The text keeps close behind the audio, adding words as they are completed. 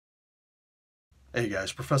Hey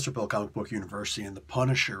guys, Professor Bill, Comic Book University, and The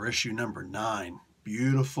Punisher, issue number 9.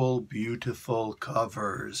 Beautiful, beautiful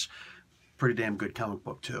covers. Pretty damn good comic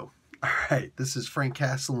book too. All right, this is Frank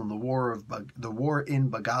Castle and the War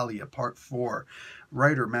in Bagalia, Part 4.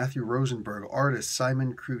 Writer Matthew Rosenberg, artist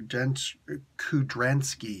Simon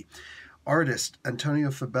Kudransky, artist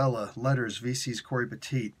Antonio Fabella, letters VC's Corey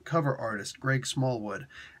Petit, cover artist Greg Smallwood,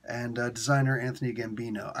 and designer Anthony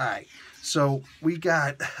Gambino. All right, so we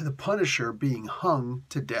got the Punisher being hung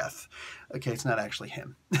to death. Okay, it's not actually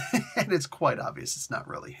him, and it's quite obvious it's not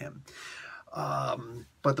really him.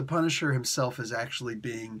 But the Punisher himself is actually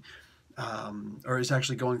being, or is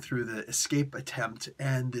actually going through the escape attempt,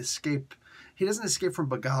 and the escape. He doesn't escape from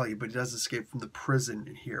Bagali, but he does escape from the prison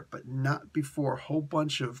in here, but not before a whole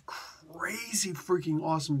bunch of crazy freaking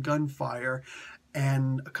awesome gunfire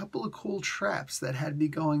and a couple of cool traps that had me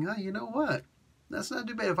going, oh, you know what? That's not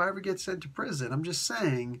too bad if I ever get sent to prison. I'm just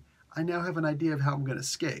saying, I now have an idea of how I'm going to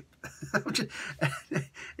escape.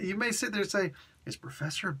 You may sit there and say, is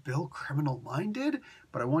Professor Bill criminal-minded?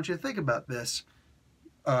 But I want you to think about this.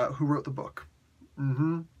 Who wrote the book?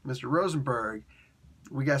 Mr. Rosenberg.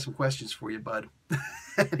 We got some questions for you, bud.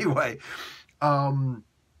 Anyway,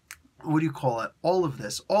 what do you call it? All of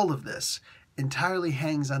this entirely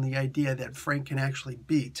hangs on the idea that Frank can actually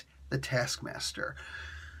beat the Taskmaster.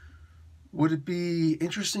 Would it be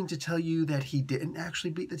interesting to tell you that he didn't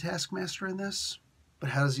actually beat the Taskmaster in this? But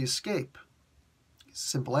how does he escape?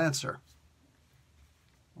 Simple answer.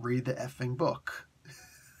 Read the effing book.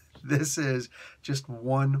 This is just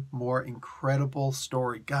one more incredible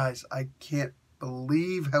story. Guys, I can't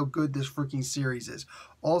believe how good this freaking series is.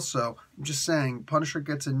 Also, I'm just saying, Punisher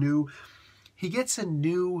gets a new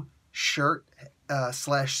shirt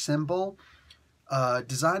slash symbol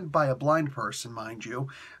designed by a blind person, mind you.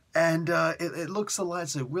 And it looks a lot,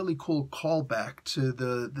 it's a really cool callback to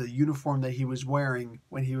the uniform that he was wearing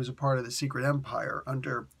when he was a part of the Secret Empire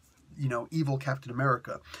under, evil Captain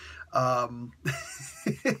America. And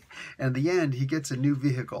in the end, he gets a new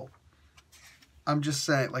vehicle. I'm just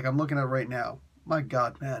saying, like I'm looking at it right now. My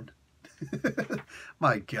God, man.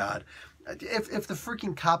 My God. If the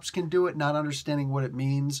freaking cops can do it, not understanding what it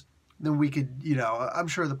means, then we could, I'm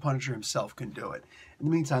sure the Punisher himself can do it. In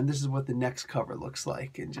the meantime, this is what the next cover looks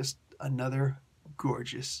like, and just another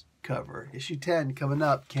gorgeous cover. Issue 10 coming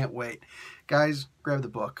up. Can't wait. Guys, grab the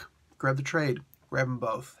book. Grab the trade. Grab them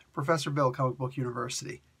both. Professor Bill, Comic Book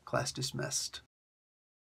University. Class dismissed.